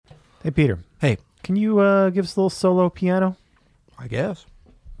Hey, Peter. Hey. Can you give us a little solo piano? I guess.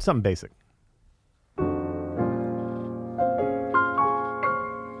 Something basic.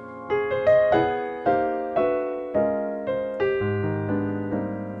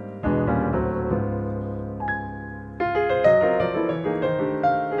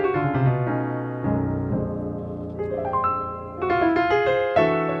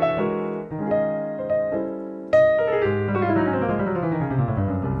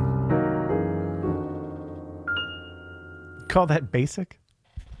 Call that basic?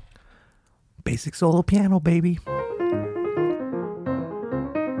 Basic solo piano, baby.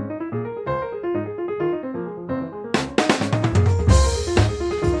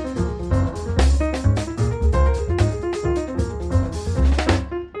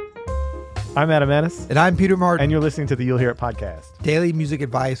 I'm Adam Ennis. And I'm Peter Martin. And you're listening to the You'll Hear It podcast. Daily music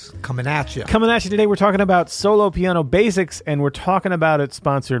advice coming at you. Coming at you today, we're talking about solo piano basics, and we're talking about it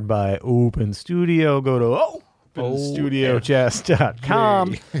sponsored by Open Studio. Go to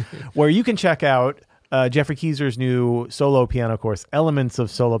OpenStudioJazz.com, where you can check out Jeffrey Keyser's new solo piano course, Elements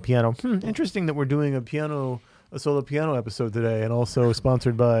of Solo Piano. Interesting that we're doing a solo piano episode today, and also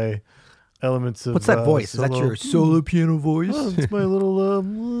sponsored by Elements of... What's that voice? Is that your solo piano voice? Oh, it's my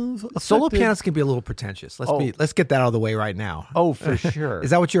little... Solo pianos can be a little pretentious. Let's get that out of the way right now. Oh, for sure. Is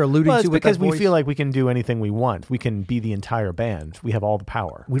that what you're alluding to with because that voice? we feel like we can do anything we want. We can be the entire band. We have all the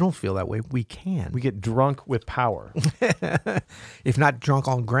power. We don't feel that way. We can. We get drunk with power. If not drunk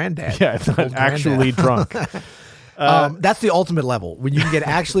on Granddad. Yeah, if not actually drunk. That's the ultimate level, when you can get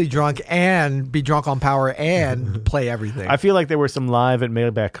actually drunk and be drunk on power and play everything. I feel like there were some live at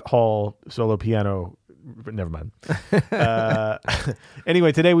Mailback Hall solo piano, but never mind.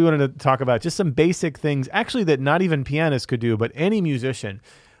 Anyway, today we wanted to talk about just some basic things, actually, that not even pianists could do, but any musician.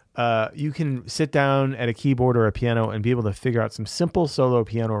 You can sit down at a keyboard or a piano and be able to figure out some simple solo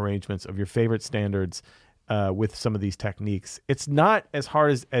piano arrangements of your favorite standards with some of these techniques. It's not as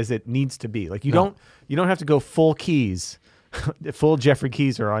hard as it needs to be. Like you don't have to go full keys, full Jeffrey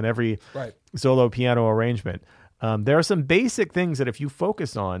Keyser on every solo piano arrangement. There are some basic things that if you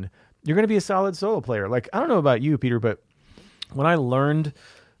focus on, you're going to be a solid solo player. Like, I don't know about you, Peter, but when I learned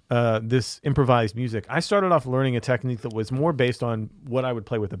this improvised music, I started off learning a technique that was more based on what I would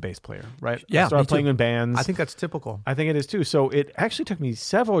play with a bass player, right? Yeah, I started playing in bands. I think that's typical. I think it is too. So it actually took me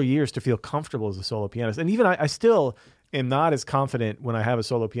several years to feel comfortable as a solo pianist. And even I still am not as confident when I have a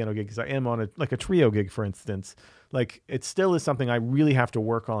solo piano gig as I am on a trio gig, for instance. Like, it still is something I really have to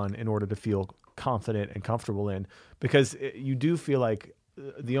work on in order to feel confident and comfortable in, because you do feel like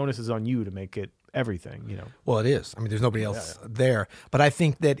the onus is on you to make it everything, you know. Well, it is. I mean, there's nobody else there. But I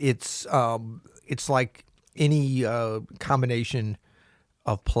think that it's like any combination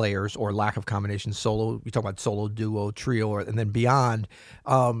of players or lack of combination, solo. You talk about solo, duo, trio, and then beyond.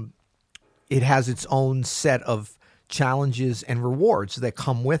 It has its own set of challenges and rewards that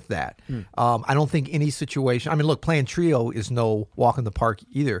come with that. I don't think any situation. I mean, look, playing trio is no walk in the park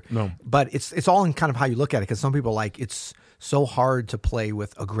either. No, but it's all in kind of how you look at it. Because some people it's so hard to play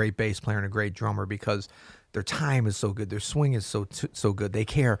with a great bass player and a great drummer because their time is so good, their swing is so good. They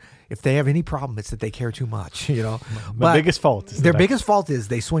care. If they have any problem, it's that they care too much. You know, but biggest fault is their biggest fault is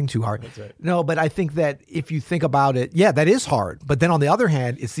they swing too hard. That's right. No, but I think that if you think about it, yeah, that is hard. But then on the other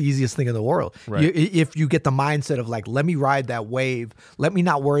hand, it's the easiest thing in the world. Right. If you get the mindset of like, let me ride that wave. Let me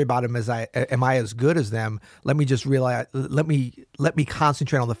not worry about am I as good as them. Let me just realize. Let me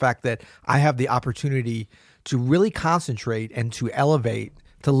concentrate on the fact that I have the opportunity to really concentrate and to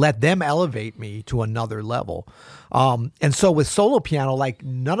let them elevate me to another level. And so with solo piano, like,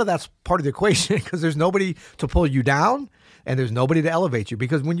 none of that's part of the equation because there's nobody to pull you down and there's nobody to elevate you.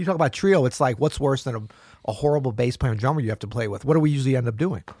 Because when you talk about trio, it's like, what's worse than a horrible bass player and drummer you have to play with? What do we usually end up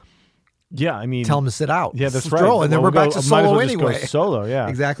doing? Yeah, I mean... Tell them to sit out. Yeah, that's right. And then we're back to solo anyway. Just go solo, yeah.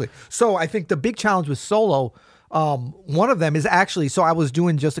 Exactly. So I think the big challenge with solo... one of them is actually, so I was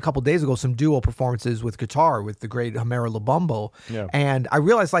doing just a couple days ago some duo performances with guitar with the great Hamera Lubumbo. Yeah. And I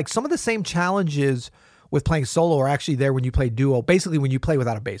realized like some of the same challenges with playing solo are actually there when you play duo, basically when you play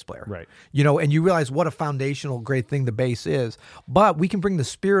without a bass player. Right. You know, and you realize what a foundational great thing the bass is. But we can bring the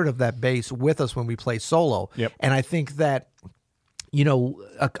spirit of that bass with us when we play solo. Yep. And I think that, you know,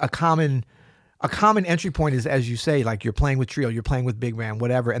 a common entry point is, as you say, like you're playing with trio, you're playing with big band,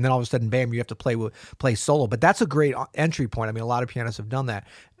 whatever, and then all of a sudden, bam, you have to play solo. But that's a great entry point. I mean, a lot of pianists have done that.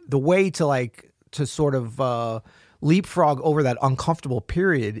 The way to sort of leapfrog over that uncomfortable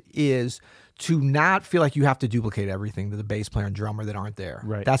period is to not feel like you have to duplicate everything to the bass player and drummer that aren't there.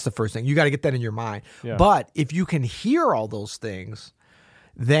 Right. That's the first thing. You got to get that in your mind. Yeah. But if you can hear all those things,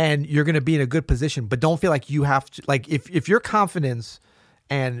 then you're going to be in a good position. But don't feel like you have to, like if your confidence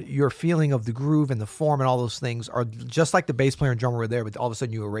and your feeling of the groove and the form and all those things are just like the bass player and drummer were there, but all of a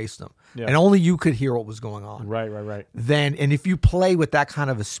sudden you erased them. Yeah. And only you could hear what was going on. Right. Then, and if you play with that kind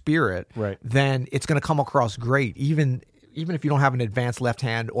of a spirit, Right. then it's going to come across great, even if you don't have an advanced left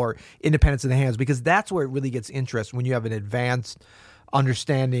hand or independence in the hands, because that's where it really gets interesting, when you have an advanced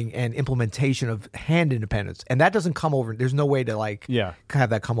understanding and implementation of hand independence. And that doesn't come over. There's no way to have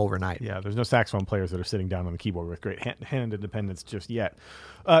that come overnight. Yeah, there's no saxophone players that are sitting down on the keyboard with great hand independence just yet.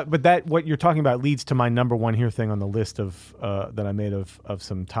 But that, what you're talking about, leads to my number one here thing on the list of that I made of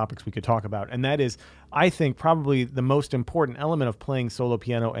some topics we could talk about. And that is, I think, probably the most important element of playing solo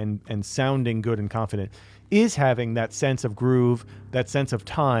piano and sounding good and confident is having that sense of groove, that sense of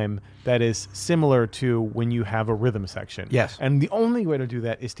time that is similar to when you have a rhythm section. Yes. And the only way to do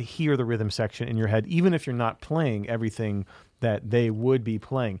that is to hear the rhythm section in your head, even if you're not playing everything that they would be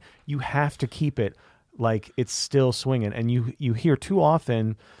playing. You have to keep it like it's still swinging. And you hear too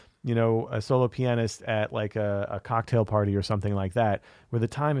often, a solo pianist at like a cocktail party or something like that, where the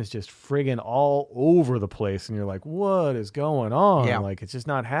time is just friggin' all over the place, and you're like, what is going on? Yeah. Like, it's just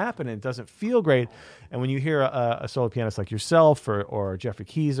not happening. It doesn't feel great. And when you hear a solo pianist like yourself or Jeffrey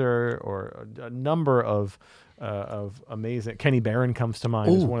Keyser or a number of amazing, Kenny Barron comes to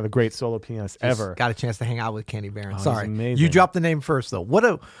mind as one of the great solo pianists ever. Got a chance to hang out with Kenny Barron. He's Sorry, amazing. you dropped the name first though. What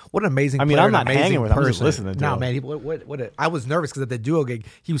an amazing. I mean, player, I'm not an amazing hanging with him. I'm just person. listening to No, him. man. I was nervous because at the duo gig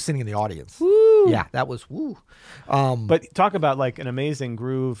he was sitting in the audience. Woo! Yeah, that was woo. But talk about like an amazing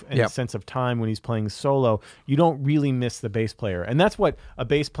groove and Yep. sense of time when he's playing solo. You don't really miss the bass player. And that's what a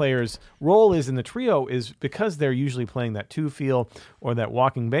bass player's role is in the trio, is because they're usually playing that two feel or that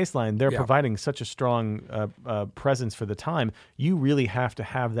walking bass line. They're Yeah. providing such a strong presence for the time. You really have to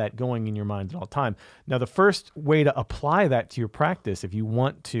have that going in your mind at all time. Now, the first way to apply that to your practice, if you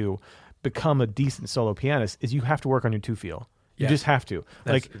want to become a decent solo pianist, is you have to work on your two feel. You Yeah. just have to.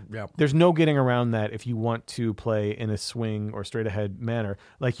 Yeah. There's no getting around that if you want to play in a swing or straight ahead manner.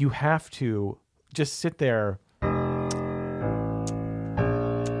 Like, you have to just sit there.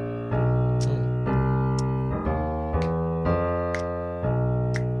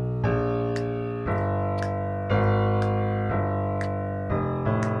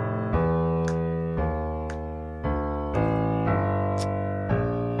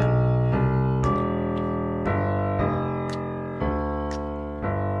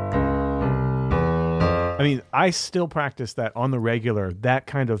 I mean, I still practice that on the regular, that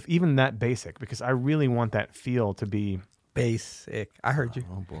kind of, even that basic, because I really want that feel to be Basic. I heard you.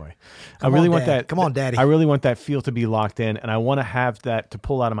 Oh boy, Come I really on, want Dad. that. Come on, Daddy. I really want that feel to be locked in, and I want to have that to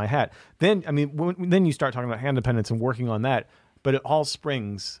pull out of my hat. Then, I mean, then you start talking about hand dependence and working on that, but it all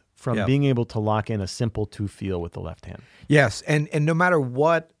springs from Yeah. being able to lock in a simple two feel with the left hand. Yes, and no matter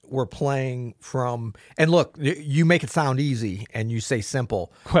what we're playing from, and look, you make it sound easy and you say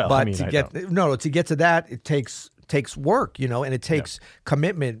simple. Well, but I mean, to I get to get to that, it takes work, and it takes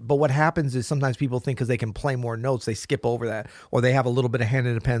commitment. But what happens is sometimes people think because they can play more notes, they skip over that, or they have a little bit of hand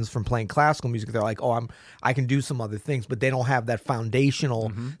independence from playing classical music. They're like, oh, I can do some other things, but they don't have that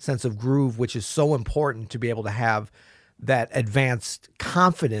foundational sense of groove, which is so important to be able to have that advanced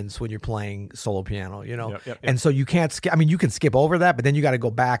confidence when you're playing solo piano, Yep. And so you can't skip. I mean, you can skip over that, but then you got to go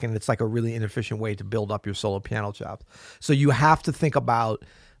back, and it's like a really inefficient way to build up your solo piano chops. So you have to think about,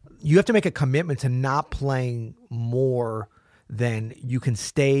 you have to make a commitment to not playing more than you can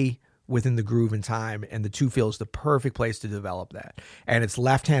stay within the groove and time, and the two feel is the perfect place to develop that. And it's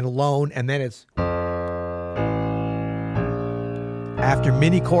left hand alone, and then it's after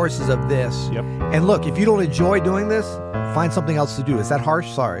many courses of this. Yep. And look, if you don't enjoy doing this, find something else to do. Is that harsh?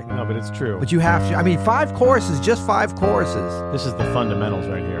 Sorry. No, but it's true. But you have to. I mean, 5 courses, just 5 courses. This is the fundamentals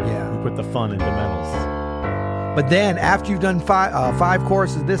right here. Yeah. We put the fun into mentals. But then after you've done 5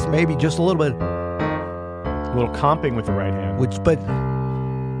 courses, this maybe just a little bit, A little comping with the right hand. but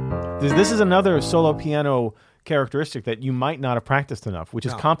This is another solo piano characteristic that you might not have practiced enough, which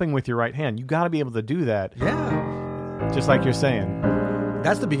is No. comping with your right hand. You got to be able to do that, yeah, just like you're saying.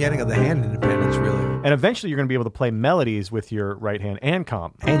 that's the beginning of the hand independence, really. And eventually you're going to be able to play melodies with your right hand and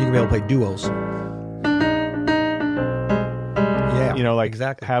comp. And you can be able to play duos. Yeah, Like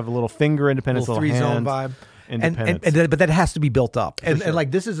exactly. have a little finger independence, Little little 3-zone hand vibe. independence. But that has to be built up. And sure.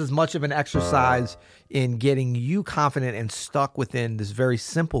 like, this is as much of an exercise in getting you confident and stuck within this very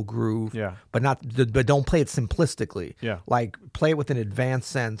simple groove. Yeah. But don't play it simplistically. Yeah. Like, play it with an advanced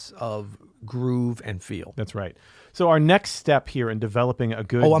sense of groove and feel. That's right. So our next step here in developing a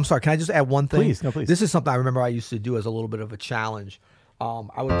good... Oh, I'm sorry. Can I just add one thing? Please. No, please. This is something I remember I used to do as a little bit of a challenge.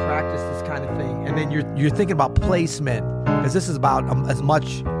 I would practice this kind of thing, and then you're thinking about placement, because this is about as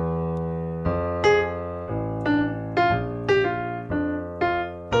much.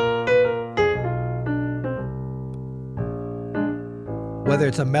 whether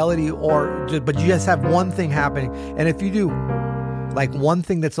it's a melody or but you just have one thing happening. And if you do like one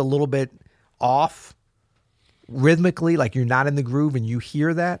thing that's a little bit off rhythmically, like you're not in the groove and you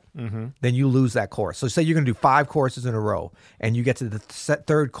hear that, then you lose that chorus. So say you're going to do 5 choruses in a row and you get to the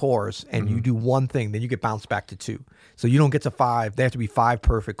third chorus and you do one thing, then you get bounced back to 2. So you don't get to 5. They have to be 5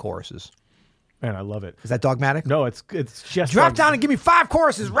 perfect choruses. Man, I love it. Is that dogmatic? No, it's just drop down and give me 5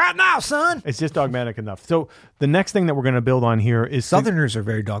 choruses right now, son. It's just dogmatic enough. So the next thing that we're going to build on here is Southerners are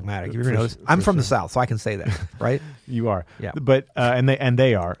very dogmatic. You ever notice? I'm from the South, so I can say that, right? You are, yeah. But and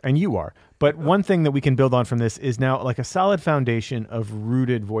they are, and you are. But one thing that we can build on from this is now like a solid foundation of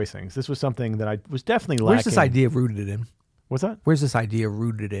rooted voicings. This was something that I was definitely lacking. Where's this idea rooted in? What's that? Where's this idea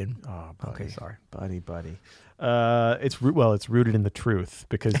rooted in? Oh, buddy, okay, sorry, buddy. It's rooted in the truth,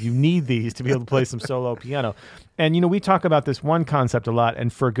 because you need these to be able to play some solo piano. And we talk about this one concept a lot,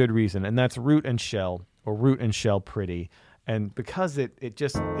 and for a good reason, and that's root and shell, or root and shell pretty. And because it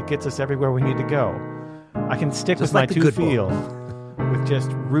gets us everywhere we need to go. I can stick just with like my two feel with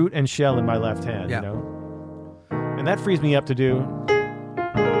just root and shell in my left hand, and that frees me up to do.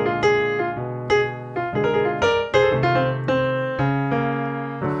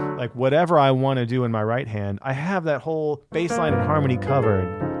 Like whatever I want to do in my right hand, I have that whole bass line and harmony covered.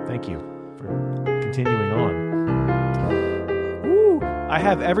 Thank you for continuing on. Woo! I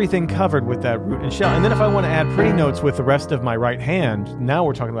have everything covered with that root and shell. And then if I want to add pretty notes with the rest of my right hand, now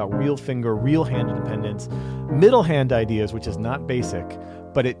we're talking about real finger, real hand independence, middle hand ideas, which is not basic,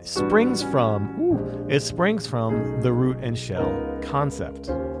 but it springs from the root and shell concept.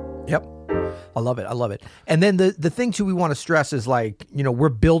 Yep. I love it. And then the thing too we want to stress is like, we're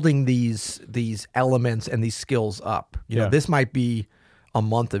building these elements and these skills up. This might be a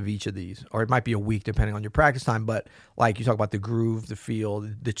month of each of these, or it might be a week depending on your practice time. But like you talk about the groove, the feel,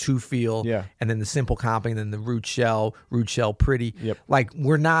 the two feel, and then the simple comping, then the root shell pretty. Yep. Like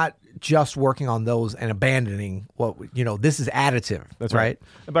we're not just working on those and abandoning this is additive. That's right.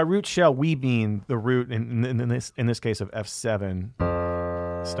 And by root shell, we mean the root in this case of F7.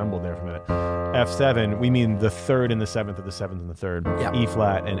 Stumbled there for a minute. F7, we mean the 3rd and the 7th, or the 7th and the 3rd. E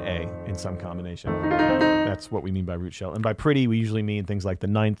flat and A in some combination. That's what we mean by root shell. And by pretty, we usually mean things like the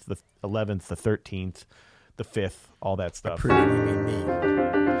 9th, the 11th, the 13th, the 5th, all that stuff. By pretty, we mean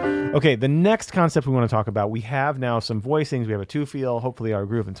me. Okay, the next concept we want to talk about, we have now some voicings. We have a 2-feel. Hopefully our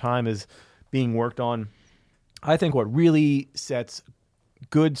groove and time is being worked on. I think what really sets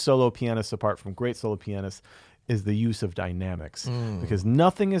good solo pianists apart from great solo pianists is the use of dynamics, because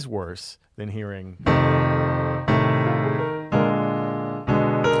nothing is worse than hearing.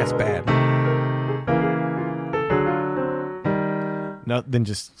 That's bad. Than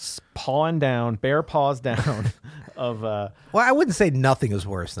just pawing down, bare paws down of. Well, I wouldn't say nothing is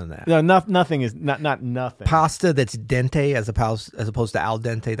worse than that. No, nothing is not nothing. Pasta that's dente as opposed to al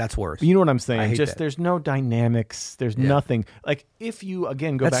dente, that's worse. You know what I'm saying? I hate Just that. There's no dynamics. There's nothing. Like if you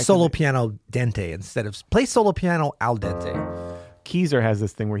again go that's back solo to piano dente instead of play solo piano al dente. Keezer has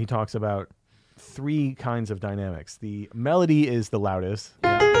this thing where he talks about 3 kinds of dynamics. The melody is the loudest.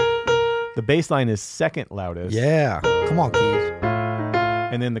 The bass line is second loudest. Yeah, come on, Keys.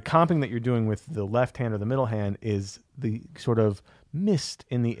 And then the comping that you're doing with the left hand or the middle hand is the sort of mist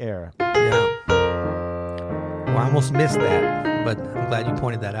in the air. Yeah. Well, I almost missed that, but I'm glad you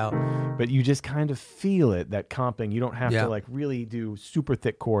pointed that out. But you just kind of feel it, that comping. You don't have to like really do super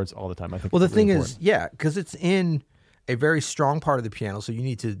thick chords all the time. I think. Well, the thing is, because it's in a very strong part of the piano, so you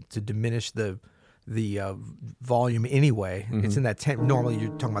need to diminish the volume anyway. It's in that normally you're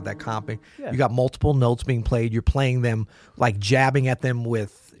talking about that comping. You got multiple notes being played. You're playing them like jabbing at them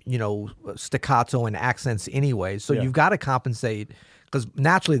with staccato and accents anyway. So you've got to compensate because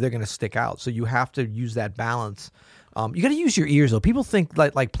naturally they're going to stick out. So you have to use that balance. You got to use your ears though. People think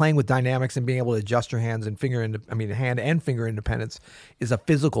like playing with dynamics and being able to adjust your hands and hand and finger independence is a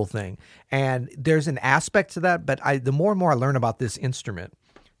physical thing. And there's an aspect to that. But the more and more I learn about this instrument.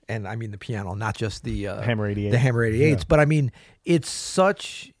 And I mean the piano, not just the Hammer 88. The Hammer 88s. But I mean, it's so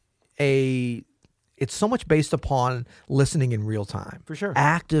much based upon listening in real time. For sure.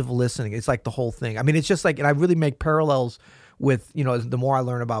 Active listening. It's like the whole thing. I mean, it's just like, and I really make parallels with, the more I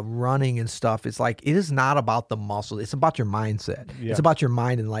learn about running and stuff, it's like, it is not about the muscle. It's about your mindset. Yeah. It's about your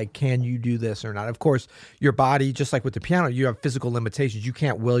mind and like, can you do this or not? Of course, your body, just like with the piano, you have physical limitations. You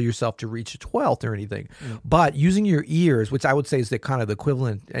can't will yourself to reach a 12th or anything. But using your ears, which I would say is the kind of the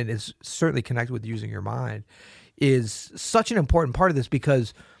equivalent and is certainly connected with using your mind, is such an important part of this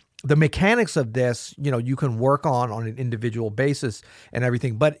because the mechanics of this, you can work on an individual basis and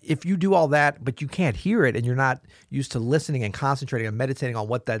everything. But if you do all that, but you can't hear it and you're not used to listening and concentrating and meditating on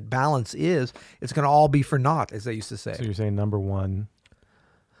what that balance is, it's going to all be for naught, as they used to say. So you're saying number one,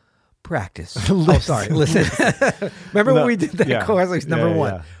 Practice. Oh, sorry. Listen. Remember when we did that course? Like number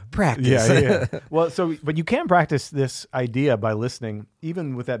one. Yeah. Practice. Yeah. Well, but you can practice this idea by listening,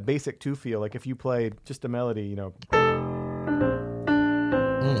 even with that basic two feel. Like if you play just a melody, you know.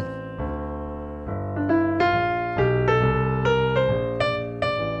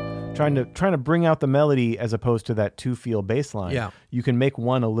 Trying to bring out the melody as opposed to that two feel bass line. Yeah. You can make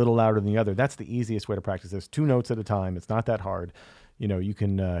one a little louder than the other. That's the easiest way to practice this. 2 notes at a time. It's not that hard. You know, you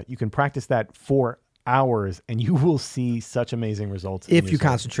can practice that for hours and you will see such amazing results if you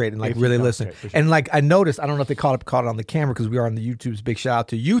concentrate and like really listen. Sure. And like I noticed, I don't know if they caught it on the camera because we are on the YouTube's. Big shout out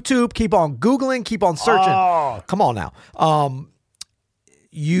to YouTube. Keep on Googling, keep on searching. Oh. Come on now.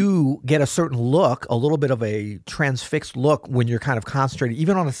 You get a certain look, a little bit of a transfixed look when you're kind of concentrating,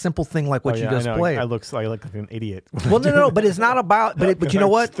 even on a simple thing like what you just played. I look like an idiot. Well, no, but it's not about. But you know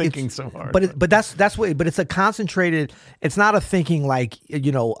what? Thinking so hard. But that's what. But it's a concentrated. It's not a thinking like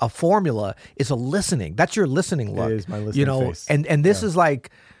a formula. It's a listening. That's your listening look. It is my listening face. And this is like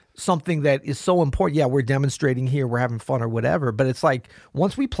something that is so important. Yeah, we're demonstrating here, we're having fun or whatever, but it's like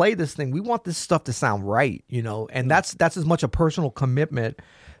once we play this thing, we want this stuff to sound right, and that's as much a personal commitment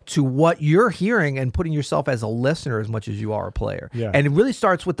to what you're hearing and putting yourself as a listener as much as you are a player. Yeah. And it really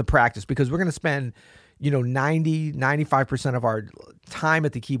starts with the practice because we're going to spend 95% of our time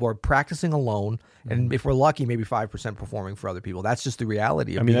at the keyboard practicing alone, and if we're lucky, maybe 5% performing for other people. That's just the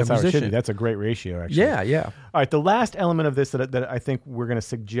reality of being a musician. That's how it should be. That's a great ratio, actually. Yeah. All right, the last element of this that I think we're going to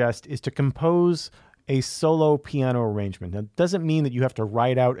suggest is to compose a solo piano arrangement. Now, it doesn't mean that you have to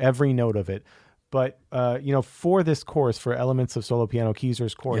write out every note of it, but for this course, for Elements of Solo Piano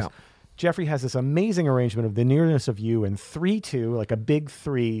Keezer's course, Jeffrey has this amazing arrangement of The Nearness of You in 3/2, like a big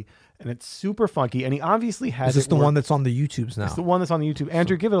 3, and it's super funky. And he obviously has. Is this the one that's on the YouTubes now? It's the one that's on the YouTube.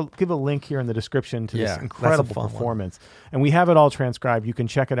 Andrew, give a link here in the description to this incredible performance, and we have it all transcribed. You can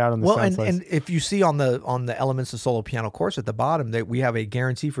check it out on the SoundSlice. And if you see on the Elements of Solo Piano course at the bottom that we have a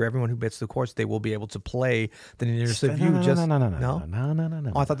guarantee for everyone who bits the course, they will be able to play The Nearness of You. No.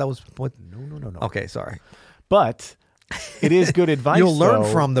 Oh, I thought that was what. No. Okay, sorry, but. It is good advice. You'll learn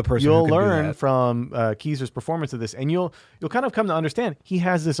from the person. You'll learn from Keezer's performance of this, and you'll kind of come to understand he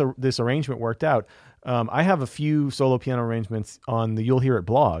has this arrangement worked out. I have a few solo piano arrangements on the You'll Hear It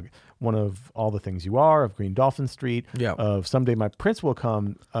blog. One of All the Things You Are, of Green Dolphin Street, of Someday My Prince Will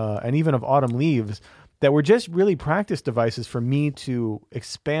Come, and even of Autumn Leaves. That were just really practice devices for me to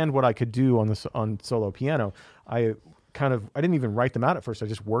expand what I could do on solo piano. I didn't even write them out at first. I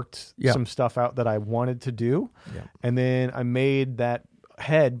just worked some stuff out that I wanted to do. Yeah. And then I made that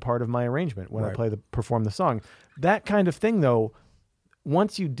head part of my arrangement when I perform the song. That kind of thing, though,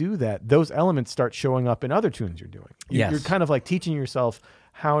 once you do that, those elements start showing up in other tunes you're doing. You're kind of like teaching yourself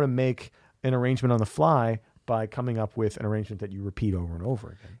how to make an arrangement on the fly by coming up with an arrangement that you repeat over and over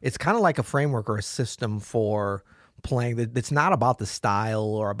again. It's kind of like a framework or a system for playing that. It's not about the style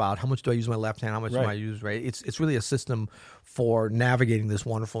or about how much do I use my left hand, how much do I use right. It's really a system for navigating this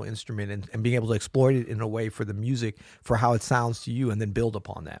wonderful instrument and being able to exploit it in a way for the music, for how it sounds to you, and then build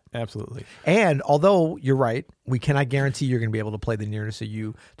upon that. Absolutely. And although you're right, we cannot guarantee you're going to be able to play The Nearness of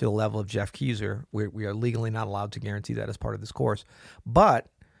You to the level of Jeff Keezer. We are legally not allowed to guarantee that as part of this course, but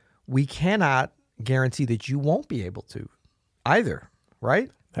we cannot guarantee that you won't be able to either, right?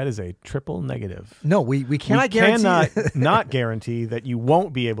 That is a triple negative. No, we cannot guarantee. Cannot not guarantee that you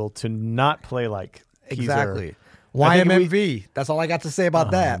won't be able to not play like Keezer. Exactly. YMMV. That's all I got to say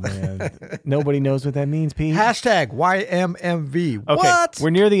about that. Man. Nobody knows what that means, Pete. Hashtag YMMV. Okay, what?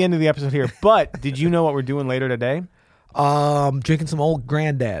 We're near the end of the episode here, but did you know what we're doing later today? Drinking some old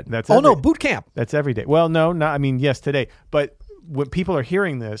granddad. No, boot camp. That's every day. Well, no, not. I mean, yes, today. But when people are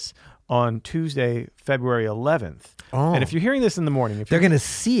hearing this on Tuesday, February 11th. Oh. And if you're hearing this in the morning, they're going to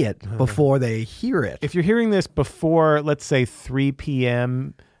see it before they hear it. If you're hearing this before, let's say 3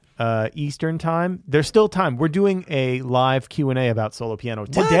 p.m. Eastern time, there's still time. We're doing a live Q&A about solo piano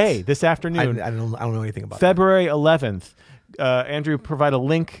today, this afternoon. I don't know anything about February 11th. Andrew, provide a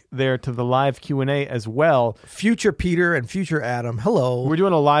link there to the live Q&A as well. Future Peter and future Adam, hello. We're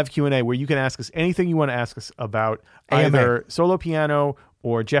doing a live Q&A where you can ask us anything you want to ask us about either solo piano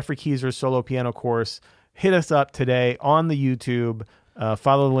or Jeffrey Keezer's solo piano course. Hit us up today on the YouTube.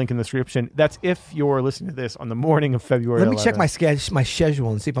 Follow the link in the description. That's if you're listening to this on the morning of February 11th. Let me check my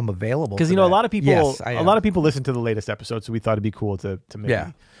schedule and see if I'm available. Because a lot of people listen to the latest episode, so we thought it'd be cool to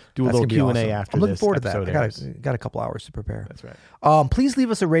maybe do a little Q&A after this. I'm looking forward to that. I got a couple hours to prepare. That's right. Please leave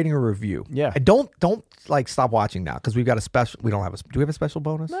us a rating or review. Yeah. And don't stop watching now because we've got a special. We don't have do we have a special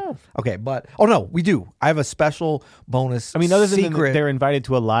bonus? No. Okay, but no, we do. I have a special bonus. I mean, other than they're invited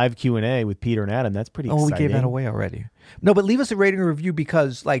to a live Q&A with Peter and Adam, that's pretty exciting. We gave that away already. No, but leave us a rating and review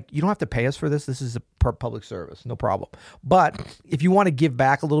because, like, you don't have to pay us for this. This is a public service, no problem. But if you want to give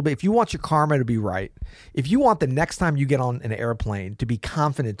back a little bit, if you want your karma to be right, if you want the next time you get on an airplane to be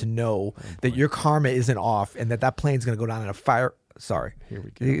confident to know that your karma isn't off and that plane's going to go down in a fire. Sorry. Here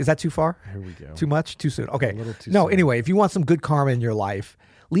we go. Is that too far? Here we go. Too much? Too soon? Okay. A little too no, soon. Anyway, if you want some good karma in your life,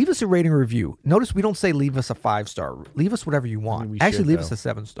 leave us a rating and review. Notice we don't say leave us a 5-star. Leave us whatever you want. we Actually, should, leave though. us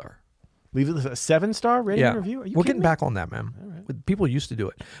a 7-star. Leave it a 7-star rating and review? Are you We're kidding getting me? back on that, man. People used to do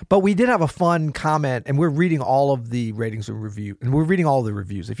it. But we did have a fun comment, and we're reading all of the ratings and review, and we're reading all the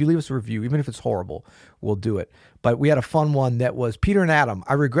reviews. If you leave us a review, even if it's horrible, we'll do it. But we had a fun one that was Peter and Adam.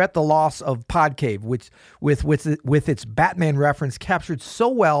 I regret the loss of Podcave, which with its Batman reference captured so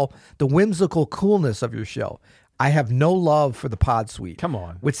well the whimsical coolness of your show. I have no love for the Pod Suite. Come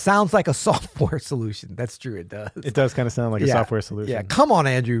on. Which sounds like a software solution. That's true. It does. It does kind of sound like a software solution. Yeah, come on,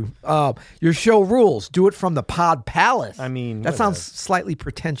 Andrew. Your show rules. Do it from the Pod Palace. I mean, that sounds slightly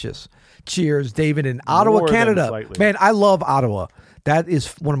pretentious. Cheers, David in Ottawa, More than Canada. slightly. Man, I love Ottawa. That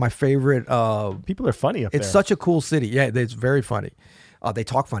is one of my favorite. People are funny up there. It's such a cool city. Yeah, it's very funny. They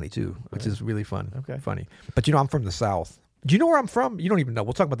talk funny too, which is really fun. Okay. Funny. But I'm from the South. Do you know where I'm from? You don't even know.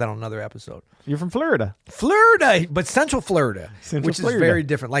 We'll talk about that on another episode. You're from Florida. Florida, but Central Florida, Central which Florida. is very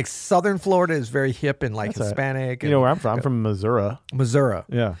different. Like Southern Florida is very hip and like That's Hispanic. You know where I'm from? I'm from Missouri. Missouri.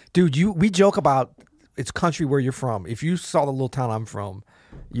 Yeah. Dude, we joke about it's country where you're from. If you saw the little town I'm from,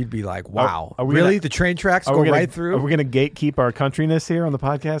 you'd be like, wow. Are we really? gonna- The train tracks Are go we gonna, right through? Are we going to gatekeep our countryness here on the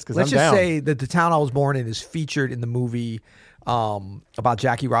podcast? Because Let's I'm just down. say that the town I was born in is featured in the movie about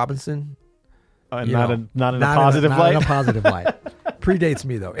Jackie Robinson. You not know, in a positive light. Not in a positive light. Predates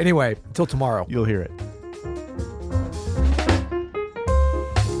me, though. Anyway, until tomorrow. You'll hear it.